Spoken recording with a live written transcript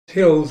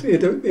hills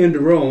into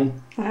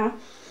Rome, Uh-huh.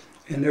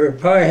 and there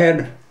probably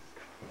had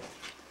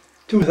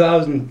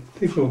 2,000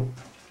 people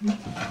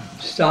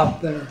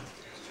stopped there.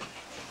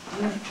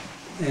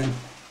 And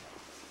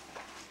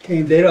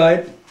came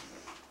daylight.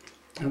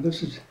 Now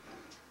this is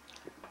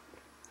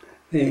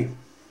the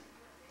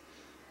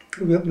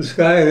up in the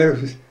sky. There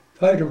was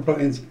fighter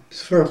planes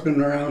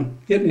circling around,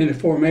 getting into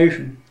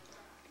formation.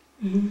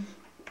 Mm-hmm.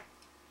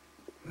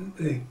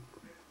 The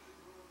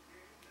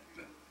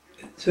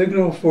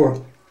signal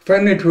for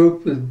friendly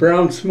troops was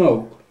brown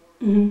smoke.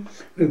 Mm-hmm.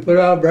 We put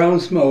out brown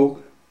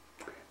smoke.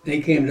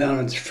 They came down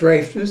and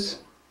strafed us,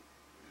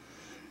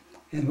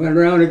 and went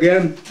around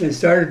again. They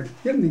started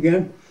hitting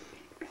again.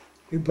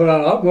 We put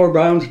out a lot more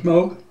brown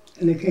smoke,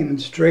 and they came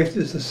and strafed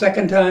us the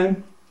second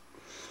time.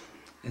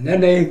 And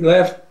then they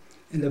left,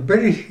 and the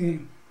British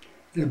came.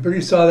 And the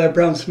British saw that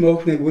brown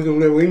smoke, and they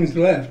wiggled their wings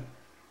and left.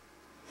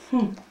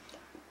 Hmm.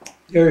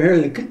 You ever hear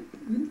the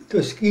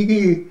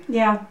Tuskegee?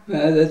 Yeah.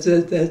 That's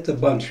a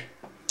bunch.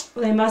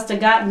 Well, they must have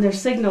gotten their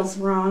signals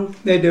wrong.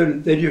 They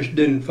didn't. They just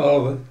didn't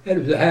follow it. It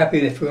was happy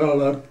they forgot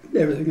about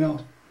everything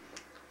else.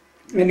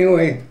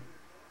 Anyway,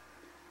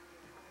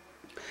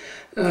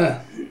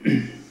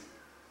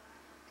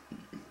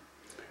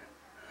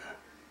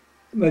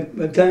 but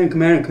Battalion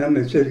Commander came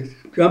and said,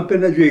 "Jump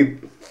in the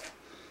Jeep."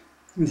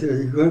 He said,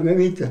 "You're going to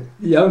meet the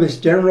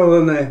youngest general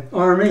in the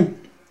army,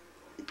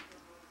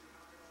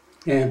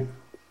 and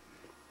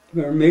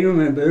you're going to meet him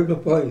in a beautiful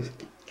place.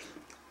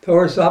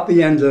 Torre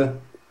Sapienza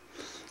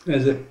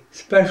is a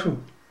special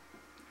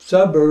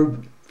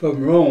suburb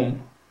from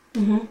Rome."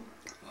 Mm-hmm.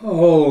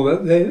 Oh,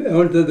 they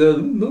went to the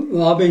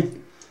lobby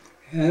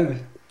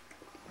and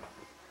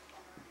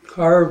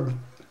carved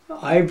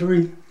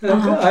ivory,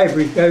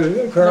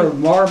 carved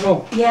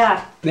marble.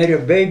 Yeah. Made a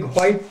big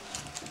white,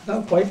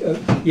 not white,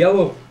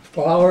 yellow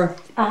flower.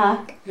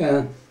 Uh-huh.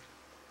 And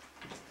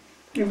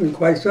it was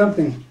quite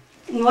something.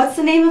 And what's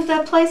the name of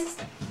that place?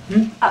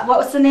 Hmm? What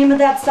was the name of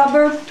that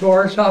suburb?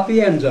 Torre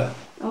Sapienza.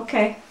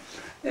 Okay.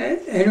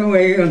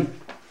 Anyway,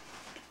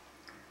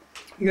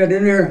 he got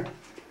in there,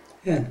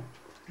 and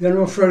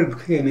General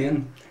Frederik came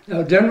in.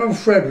 Now, General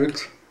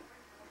Frederik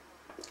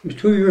was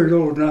 2 years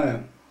older than I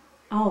am.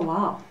 Oh,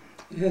 wow.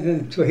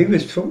 And so he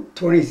was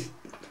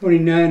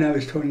 29, I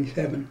was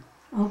 27.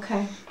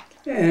 Okay.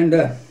 And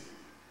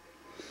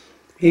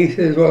he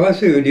says, "Well, let's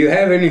see, do you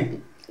have any,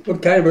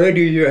 what kind of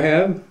radio do you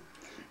have?"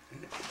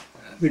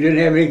 We didn't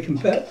have any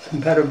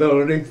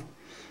compatibility.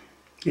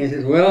 He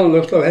says, "Well, it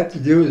looks like I have to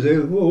do is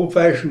the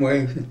old-fashioned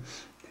way.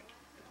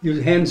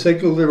 Use hand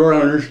signals to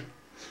runners.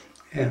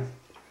 And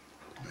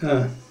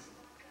we're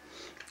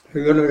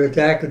going to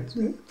attack at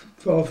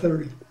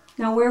 12:30.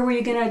 Now, where were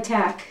you going to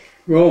attack?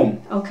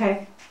 Rome.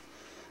 Okay.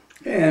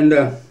 And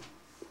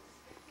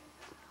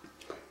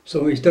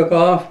so we took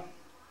off.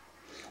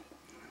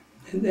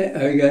 And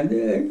I got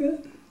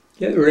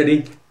get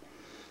ready.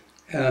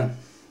 The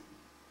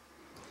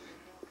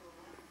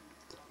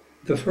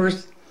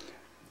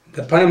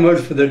plan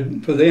was for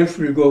the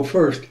infantry to go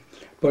first,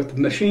 but the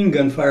machine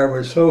gun fire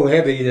was so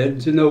heavy that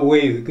there's no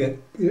way we could get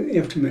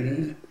infantrymen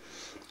in it.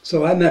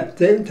 So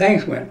the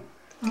tanks went.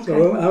 Okay.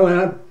 So I went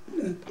out.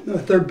 The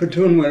 3rd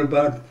platoon went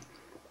about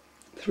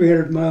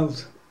 300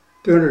 miles,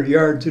 200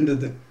 yards into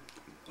the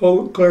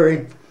whole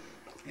clearing,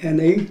 and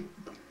they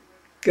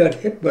got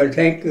hit by a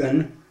tank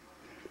gun.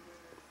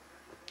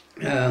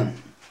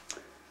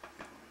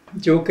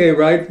 Joe K.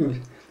 Wright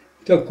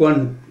took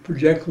one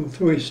projectile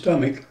through his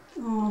stomach.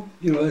 Oh.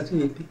 You know, that's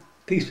a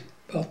piece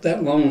about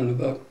that long and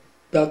about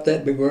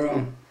that big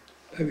around,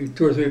 maybe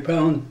 2 or 3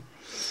 pounds.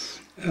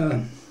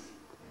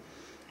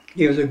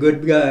 He was a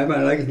good guy.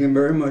 I liked him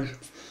very much.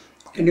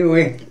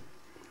 Anyway,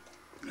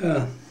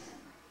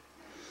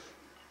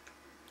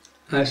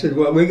 I said,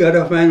 "Well, we got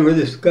to find where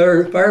this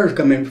fire's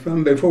coming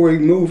from before we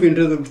move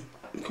into the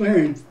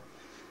clearing."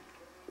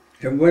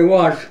 Everybody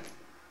watch.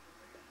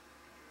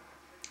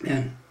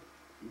 And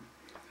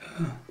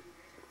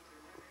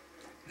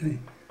the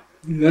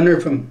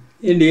gunner from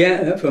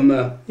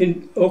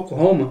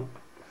Oklahoma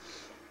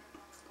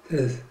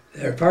says,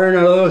 "They're firing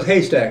out of those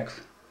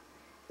haystacks."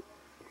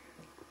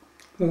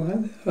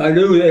 Well, I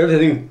knew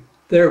everything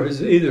there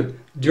was either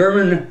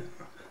German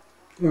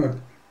or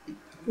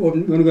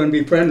wasn't going to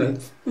be friendly.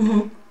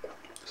 Mm-hmm.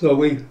 So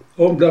we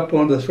opened up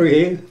on the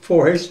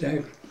 4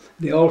 haystacks.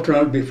 They all turned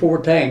out to be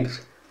 4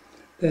 tanks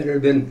that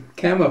had been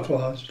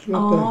camouflaged.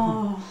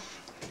 Oh.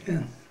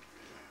 And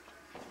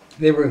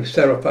they were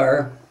set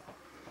afire.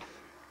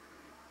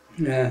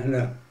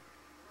 And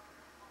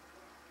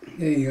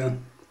they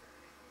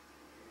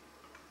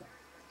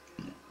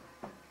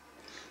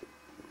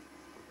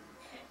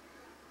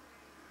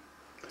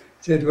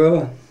said,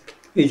 "Well,"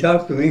 he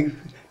talked to me,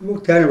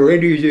 "what kind of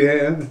radios do you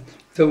have?"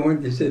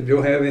 Someone just said, "We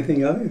don't have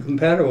anything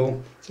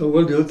compatible, so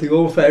we'll do it the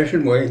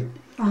old-fashioned way,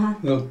 Uh-huh.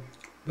 well,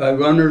 by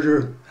runners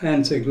or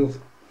hand signals."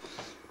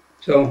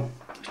 So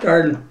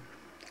started,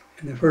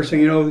 and the first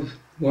thing you know,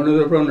 one of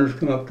the runners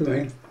come up to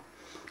me.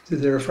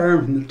 Said, "They're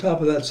firing from the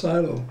top of that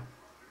silo."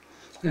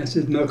 And I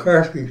said,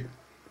 "McCarthy,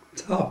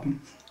 stop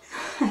him."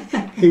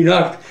 He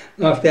knocked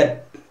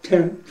that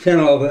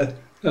channel of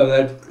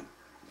that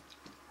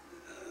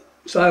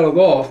silo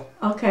off,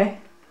 Okay.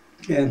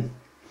 and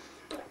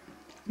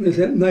this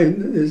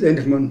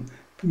Englishman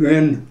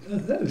grinned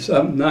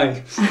something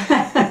nice.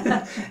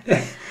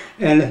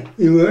 And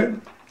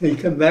he'd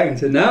come back and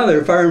said, now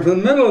they're firing from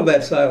the middle of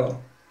that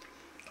silo.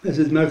 I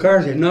said,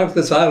 McCarthy, knock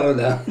the silo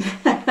down.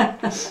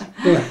 That's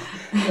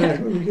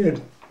what we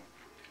did.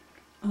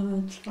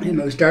 Oh, that's funny.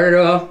 And we started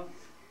off,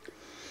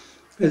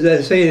 as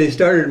I say, they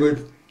started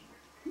with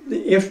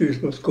the infantry was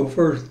supposed to go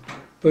first,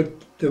 but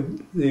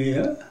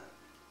the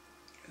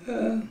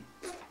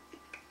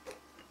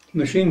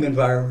machine gun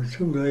fire was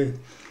too late.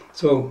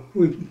 So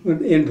we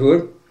went into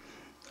it,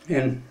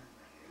 and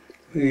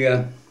we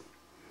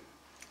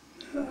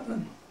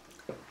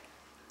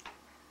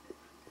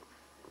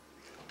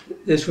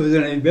this was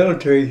in a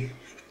military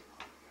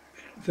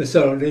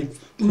facility,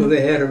 so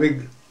they had a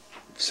big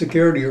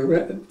security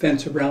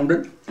fence around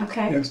it.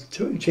 Okay. There's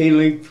chain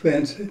link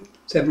fence,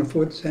 7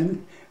 foot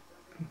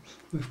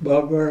with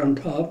barbed wire on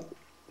top.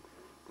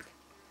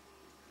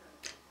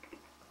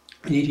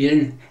 And you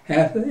didn't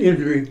have the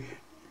infantry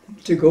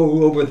to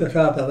go over the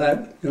top of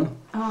that, you know.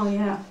 Oh,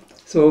 yeah.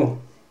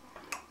 So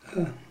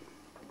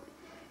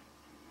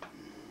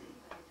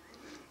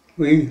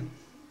we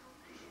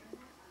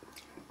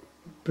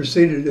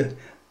proceeded to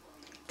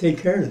take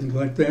care of them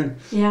like that.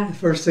 Yeah. The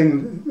first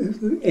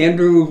thing,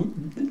 Andrew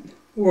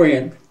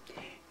Orient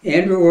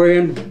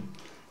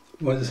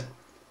was,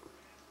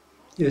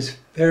 his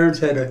parents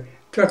had a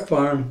truck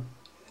farm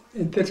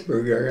in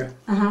Pittsburgh area.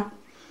 Uh-huh.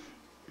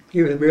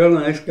 He was a real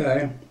nice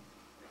guy.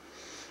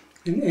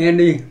 And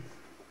Andy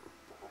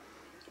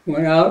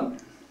went out,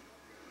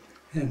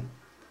 and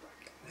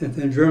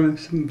the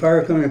Germans, some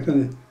fire coming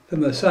from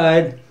the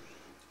side,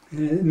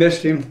 and it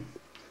missed him.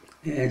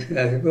 And I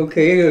said,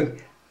 okay,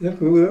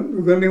 look, we're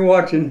going to be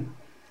watching.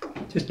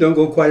 Just don't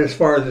go quite as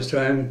far this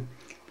time,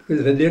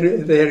 because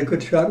if they had a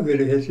good shot, we'd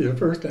have hit you the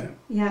first time.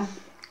 Yeah.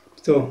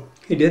 So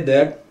he did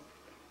that.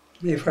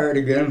 They fired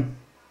again,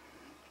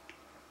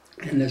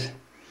 and this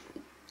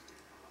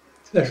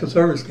special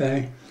service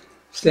guy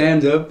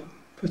stands up,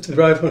 puts the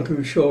rifle to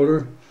his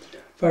shoulder,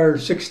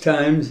 fires 6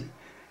 times,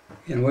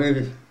 and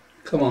waves,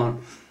 come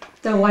on.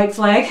 The white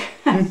flag?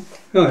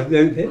 No,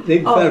 he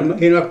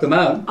knocked them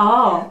out.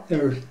 Oh.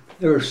 There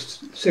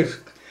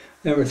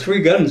were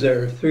 3 guns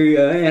there, 3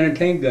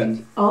 anti-tank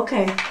guns.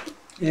 Okay.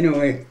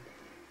 Anyway,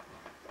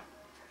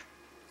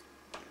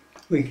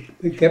 we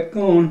kept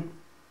going,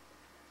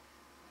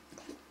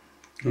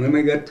 and then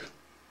we got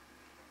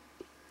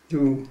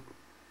to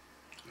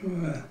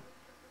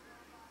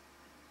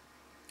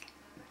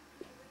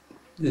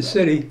the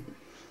city.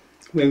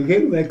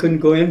 I couldn't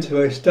go in,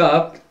 so I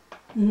stopped.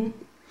 Mm-hmm.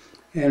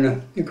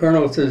 And the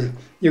colonel says,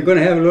 you're going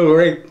to have a little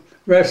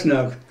rest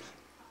now.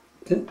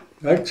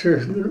 Write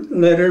your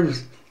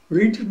letters,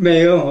 read your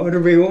mail,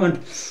 whatever you want.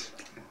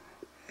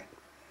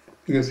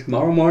 Because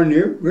tomorrow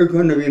morning we're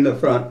going to be in the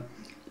front.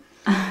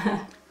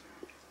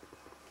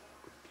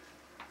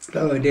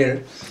 So I did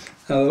it.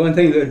 The one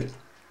thing that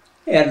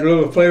added a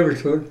little flavor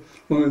to it,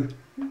 when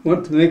we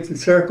went to make the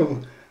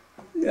circle,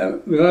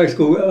 we always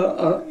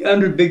go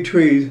under big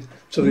trees,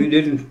 so they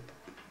didn't,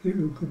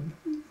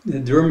 the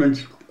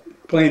Germans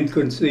planes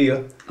couldn't see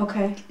you.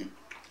 Okay.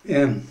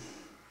 And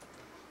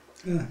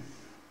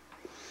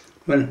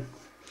when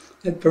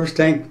that first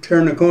tank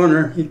turned the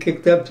corner, he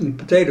kicked up some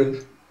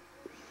potatoes.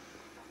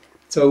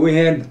 So we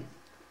had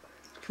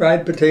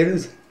fried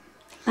potatoes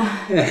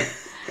and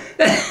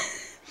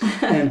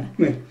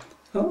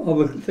all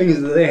the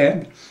things that they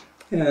had.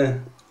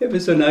 It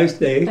was a nice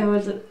day. It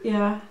was,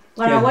 yeah.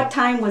 What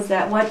time was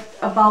that?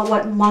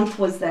 What month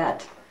was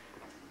that?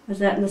 Was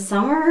that in the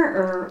summer,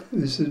 or?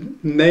 This is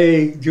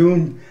May,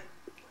 June,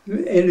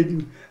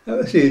 ended,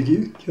 let's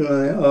see,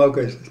 July,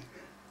 August.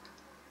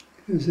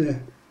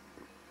 It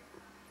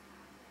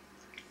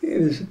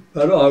was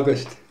about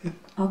August.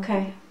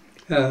 Okay.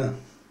 That's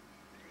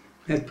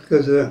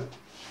because the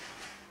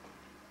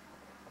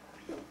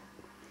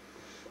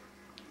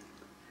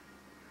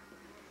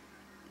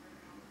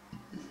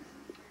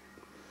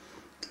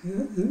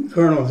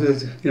colonel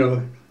says, you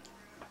know,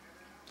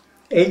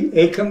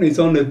 eight companies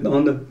on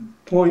the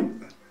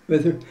point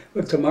with her,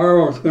 but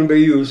tomorrow it's going to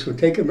be you. So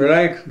take it,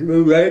 relax,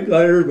 do right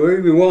letters,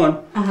 whatever you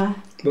want,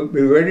 but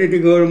be ready to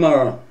go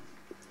tomorrow.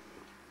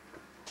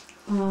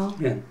 Well.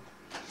 Yeah.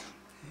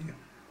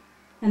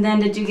 And then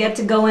did you get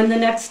to go in the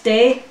next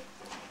day?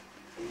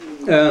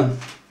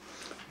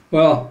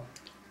 Well,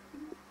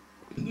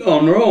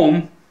 on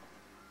Rome,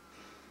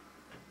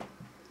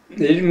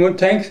 they didn't want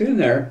tanks in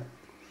there.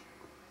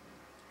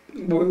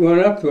 We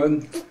went up to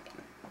it,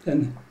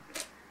 and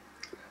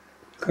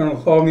the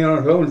colonel called me on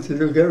the phone and said,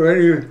 get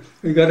ready,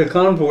 we got a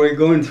convoy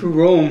going through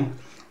Rome,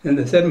 and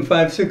the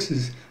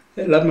 756s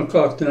at 11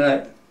 o'clock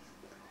tonight.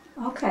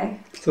 Okay.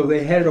 So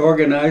they had it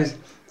organized,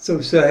 so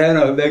they had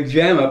a big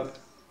jam up.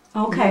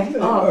 Okay.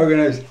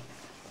 Organized.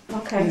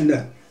 Okay.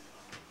 And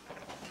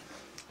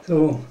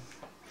so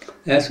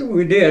that's what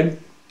we did.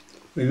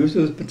 We used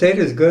those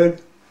potatoes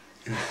good,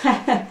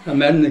 I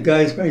imagine the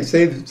guys probably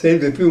saved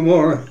a few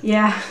more.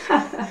 Yeah.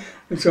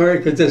 It's all right,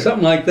 because there's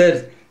something like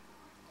that.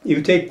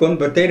 You take one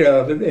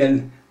potato out of it,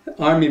 and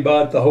the army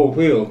bought the whole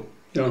field.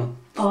 You know.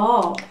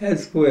 Oh.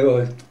 That's the way it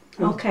was.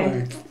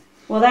 Okay.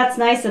 Well, that's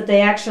nice that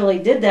they actually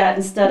did that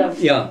instead of,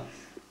 yeah,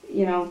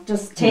 you know,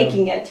 just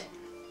taking it.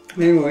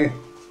 Anyway.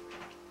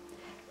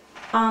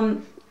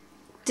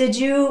 Did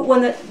you,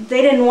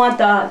 they didn't want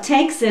the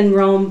tanks in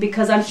Rome,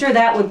 because I'm sure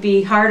that would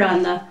be hard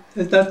on the,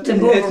 to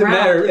move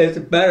around. It's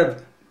a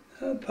matter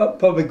of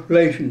public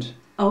relations.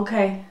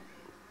 Okay.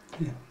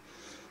 Yeah.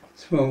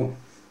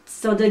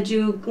 So did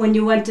you, when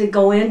you went to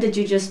go in, did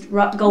you just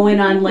go in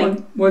on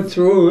like... Went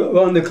through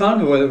on the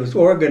convoy that was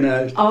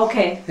organized. Oh,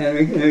 okay.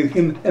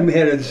 And we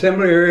had an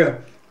assembly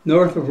area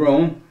north of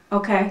Rome.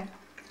 Okay.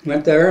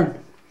 Went there,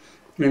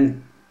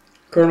 and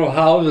Colonel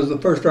Howe was the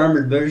 1st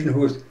Armored Division,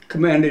 who was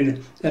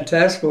commanding that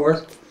task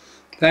force,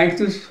 thanked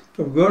us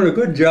for doing a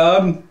good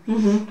job.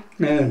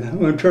 Mm-hmm. And I'm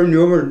going to turn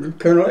you over to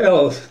Colonel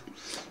Ellis.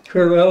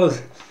 Colonel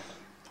Ellis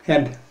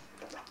had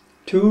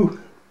 2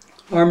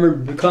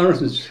 armored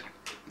reconnaissance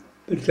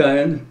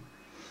battalions,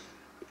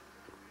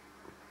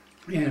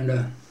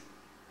 and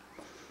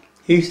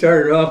he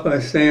started off by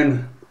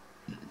saying,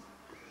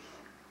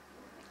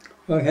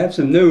 well, I have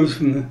some news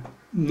from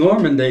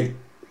Normandy.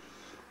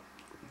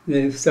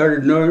 They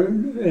started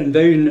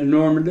invasion of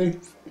Normandy.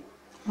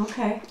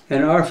 Okay.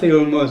 And our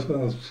feeling was,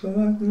 well,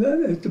 so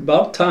it's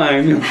about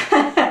time.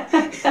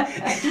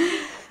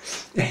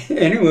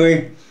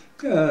 Anyway,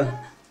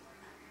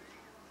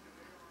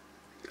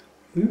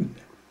 we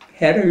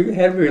had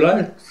a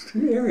relaxed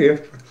area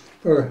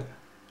for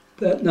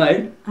that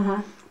night.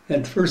 Uh-huh.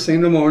 And first thing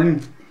in the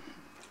morning,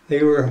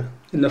 they were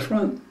in the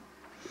front.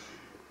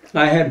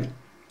 I had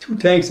 2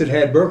 tanks that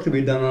had work to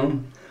be done on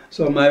them,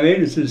 so my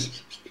maintenance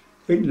is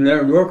waiting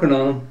there working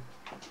on them.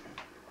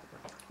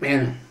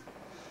 And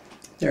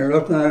they're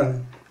looking at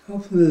them,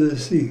 hopefully they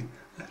see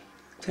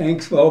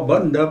tanks all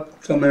buttoned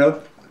up, coming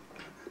up,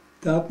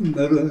 top and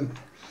middle. It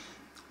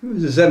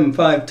was a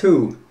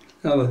 7.52.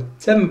 Now the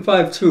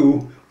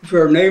 7.52 was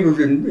our neighbors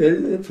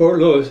in Fort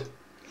Lewis,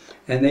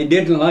 and they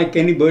didn't like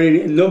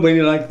anybody,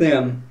 nobody liked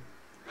them.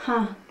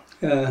 Huh.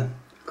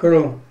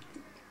 Colonel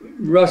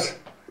Russ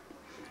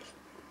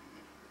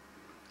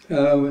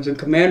was a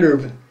commander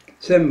of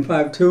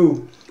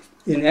 7.52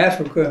 in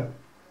Africa,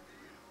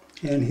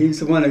 and he's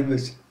the one that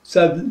was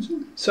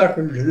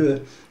suckered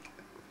to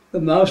the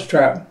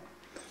mousetrap.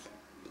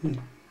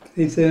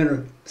 He sent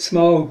a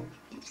small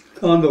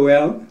convoy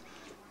out,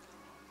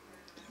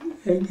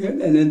 and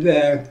then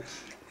back,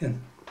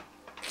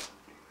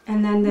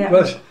 and then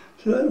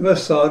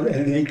Russ saw it,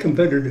 and he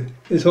completed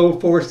his whole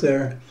force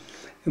there.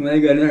 And when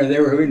they got in there, they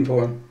were waiting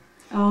for him.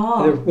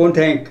 Oh. There was 1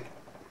 tank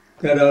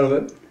got out of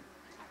it.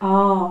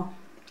 Oh.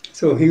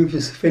 So he was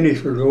just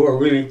finished for the war,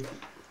 really.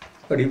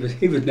 But he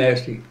was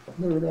nasty.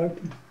 Never liked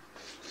him.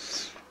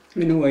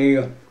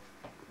 Anyway,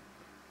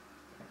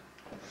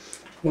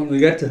 when we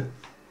got to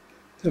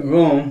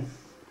Rome,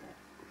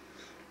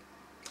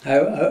 I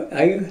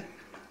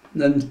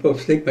wasn't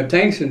supposed to take my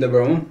tanks into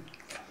Rome.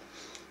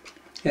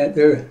 And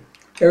the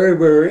area we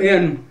were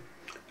in,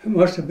 it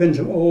must have been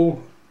some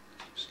old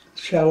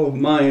shallow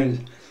mines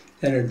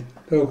that had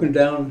broken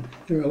down.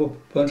 There were a whole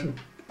bunch of,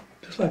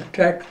 just like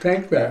a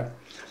tank trap.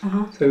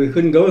 Uh-huh. So we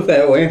couldn't go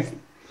that way.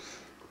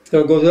 So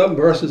it goes up and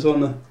bursts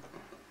with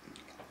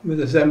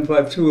the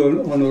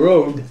 7.52 on the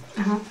road.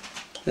 Uh-huh.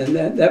 And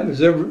that was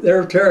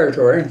their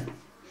territory.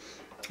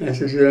 I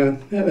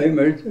said, that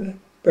made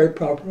very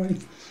properly.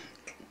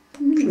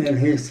 And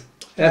he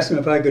asked me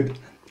if I could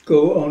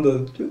go on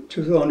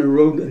the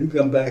road and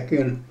come back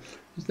in.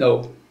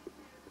 No.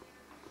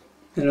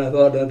 And I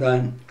thought at that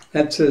time,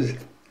 that says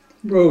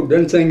road,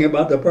 doesn't say anything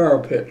about the power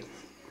pit.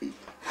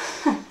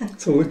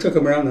 So we took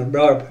him around the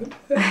power pit,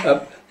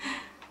 up,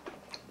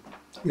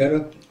 got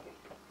up.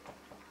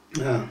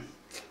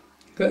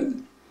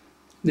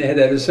 They had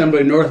that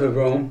assembly north of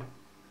Rome.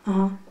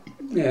 Uh-huh.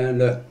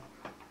 And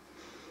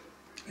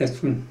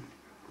that's when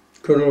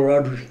Colonel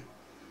Rogers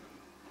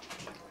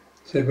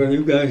said, well,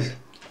 you guys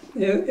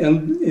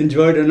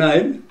enjoy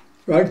tonight,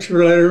 write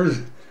your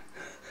letters,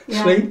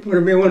 sleep,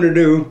 whatever you want to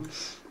do,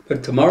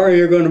 but tomorrow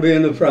you're going to be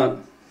in the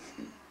front.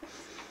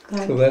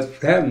 Good. So that's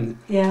what happened.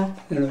 Yeah.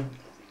 We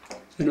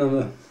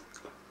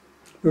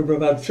were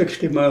about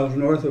 60 miles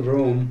north of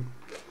Rome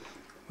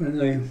when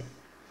they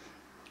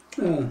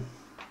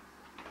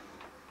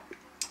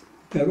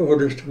got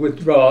orders to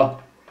withdraw.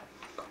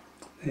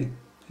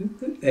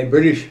 A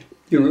British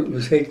unit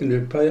was taken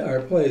to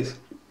our place.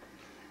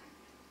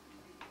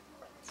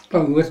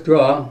 Withdrew,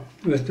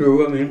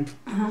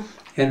 uh-huh.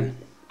 And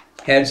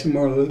had some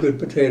more really good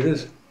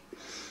potatoes.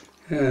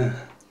 And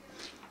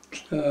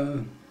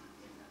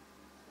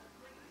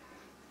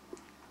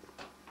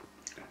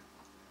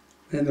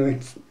we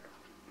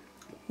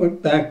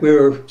went back. We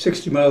were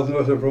 60 miles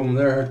north of Rome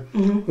there.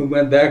 Mm-hmm. We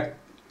went back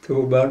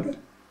to about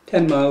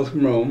 10 miles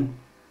from Rome.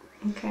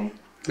 Okay.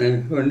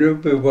 And we were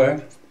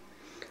bivouac.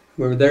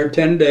 We were there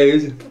 10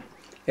 days.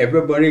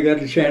 Everybody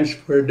got a chance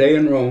for a day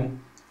in Rome.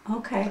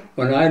 Okay.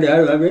 When I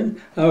died,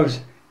 I was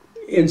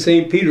in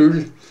St.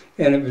 Peter's,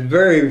 and it was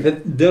very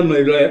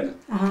dimly lit.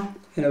 Uh-huh.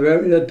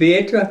 And the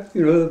Pieta,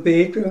 you know the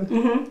Pieta?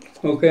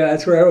 Mm-hmm. Okay,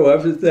 that's where I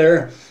was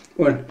there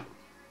when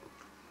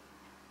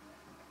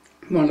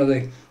one of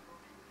the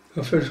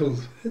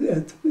officials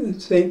at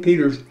St.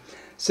 Peter's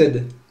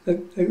said that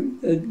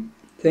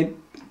St.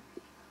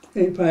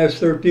 Pius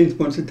XIII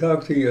wants to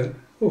talk to you.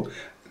 Oh,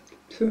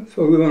 so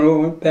we went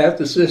over past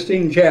the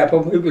Sistine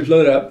Chapel. It was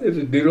lit up. It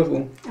was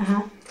beautiful.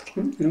 Uh-huh.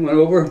 And went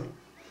over,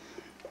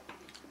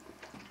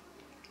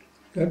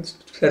 got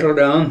settled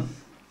down.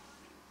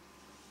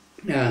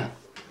 Yeah,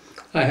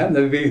 I happened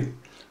to be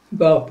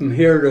about from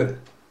here to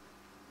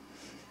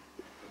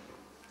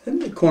in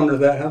the corner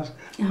of that house,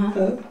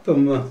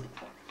 from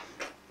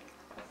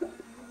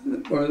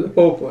where the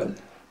Pope was.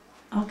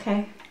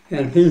 Okay.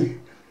 And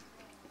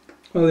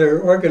while they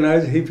were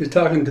organizing, he was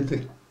talking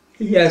to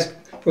he asked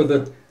for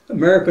the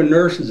American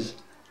nurses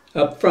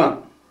up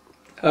front,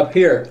 up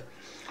here.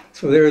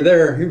 So they were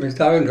there, he was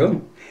talking to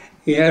them.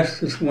 He asked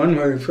this one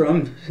where he's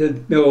from, he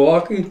said,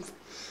 Milwaukee.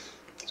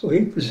 So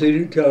he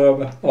proceeded to tell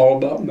them all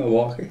about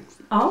Milwaukee.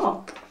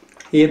 Oh.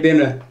 He had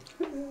been an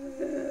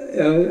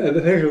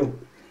official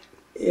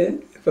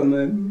from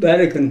the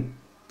Vatican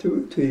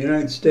to the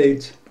United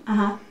States.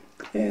 Uh-huh.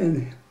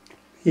 And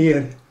he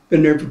had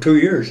been there for 2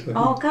 years. So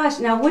oh gosh,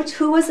 now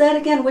who was that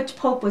again? Which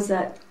Pope was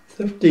that?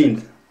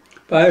 13th.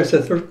 Pius the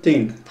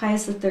 13th.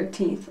 Pius the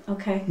 13th,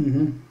 okay.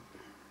 Mm-hmm.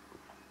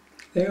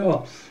 They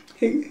all,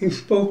 he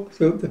spoke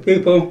to the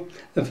people.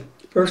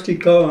 First he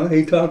talked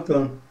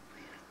to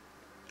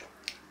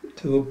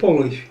the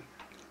Polish.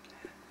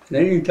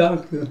 Then he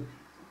talked to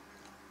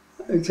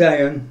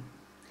Italian.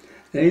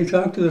 Then he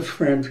talked to the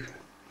French.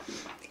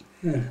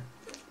 And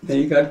then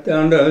he got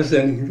down to us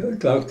and he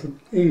talked to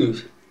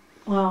English.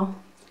 Wow.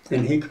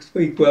 And he could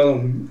speak well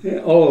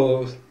in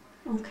all of those.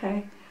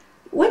 Okay.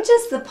 Which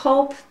is the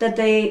Pope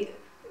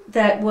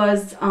that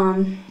was,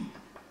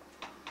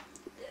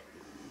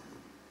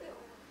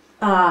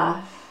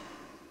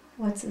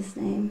 what's his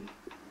name?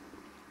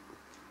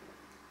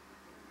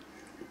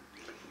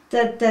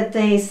 That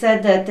they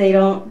said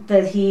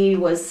that he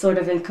was sort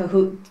of in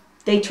cahoots.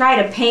 They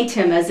try to paint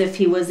him as if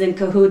he was in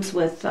cahoots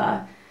with,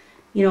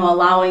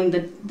 allowing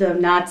the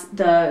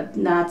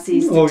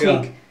Nazis to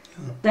take. Yeah.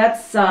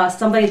 That's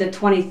somebody the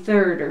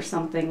 23rd or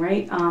something,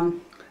 right?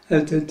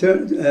 Pius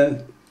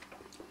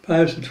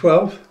the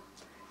 12th.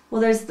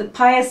 Well, there's the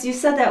Pius. You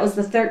said that was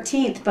the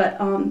 13th, but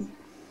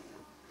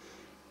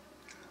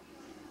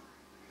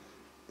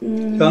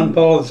John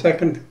Paul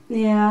II.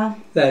 Yeah.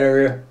 That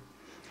area.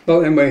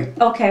 Well, anyway.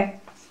 Okay.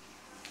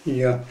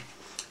 Yeah.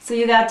 So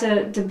you got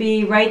to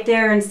be right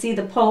there and see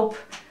the Pope.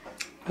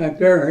 Back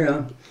there,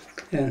 yeah.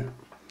 And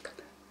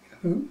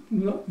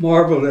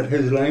marveled at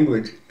his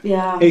language.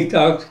 Yeah. He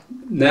talks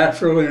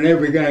natural in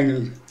every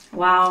language.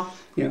 Wow.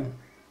 Yeah.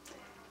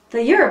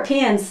 The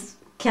Europeans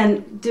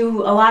a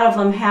lot of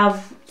them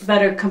have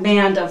better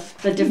command of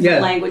the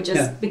different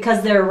languages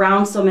because they're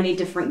around so many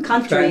different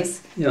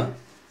countries. Right. Yeah.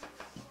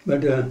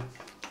 But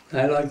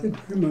I liked it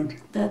very much.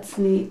 That's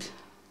neat.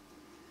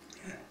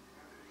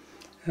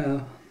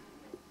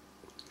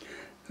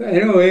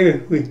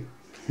 Anyway, we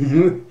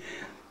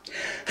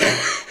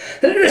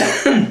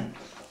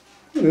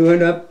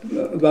went up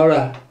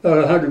about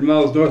 100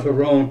 miles north of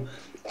Rome,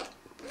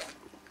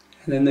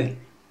 and then they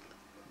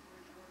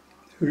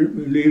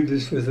relieved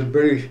us with the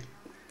British.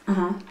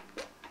 Uh-huh.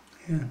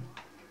 Yeah.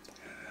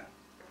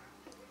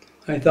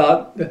 I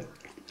thought that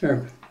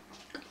they're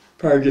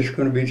probably just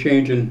going to be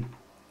changing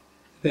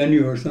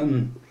venue or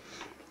something.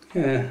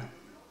 Yeah.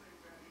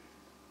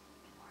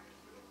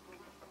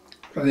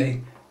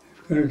 They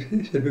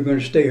said we're going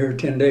to stay here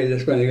 10 days.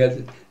 That's why they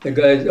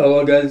got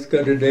all the guys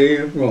got a day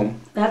of Rome.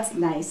 That's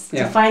nice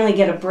to finally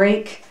get a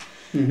break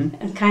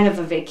and kind of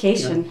a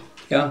vacation.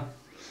 Yeah.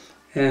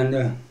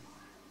 And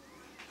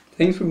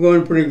things were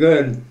going pretty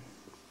good.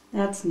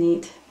 That's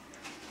neat.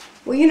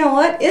 Well, you know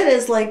what? It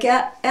is like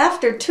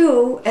after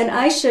 2, and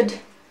I'm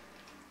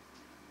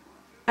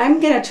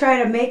going to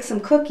try to make some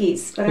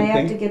cookies, but I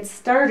have to get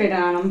started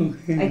on them.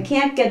 Okay. I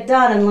can't get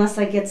done unless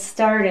I get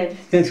started.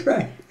 That's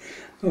right.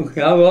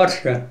 Okay, I'll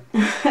watch you.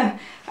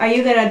 Are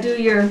you going to do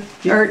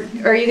or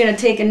are you going to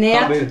take a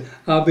nap?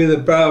 I'll be the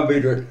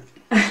browbeater.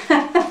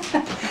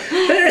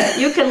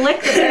 You can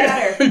lick the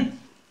batter.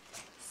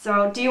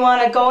 So, do you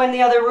want to go in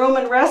the other room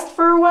and rest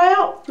for a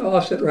while? Oh,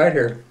 I'll sit right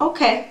here.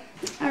 Okay.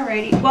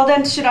 Alrighty. Well,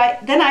 then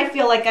then I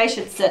feel like I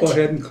should sit. Go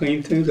ahead and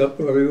clean things up,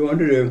 whatever you want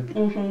to do.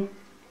 Mm-hmm.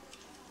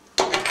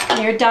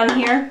 You're done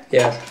here?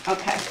 Yes.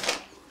 Okay.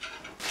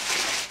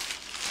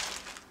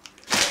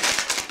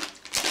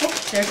 Oh,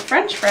 there's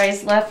French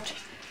fries left.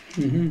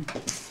 Mm-hmm.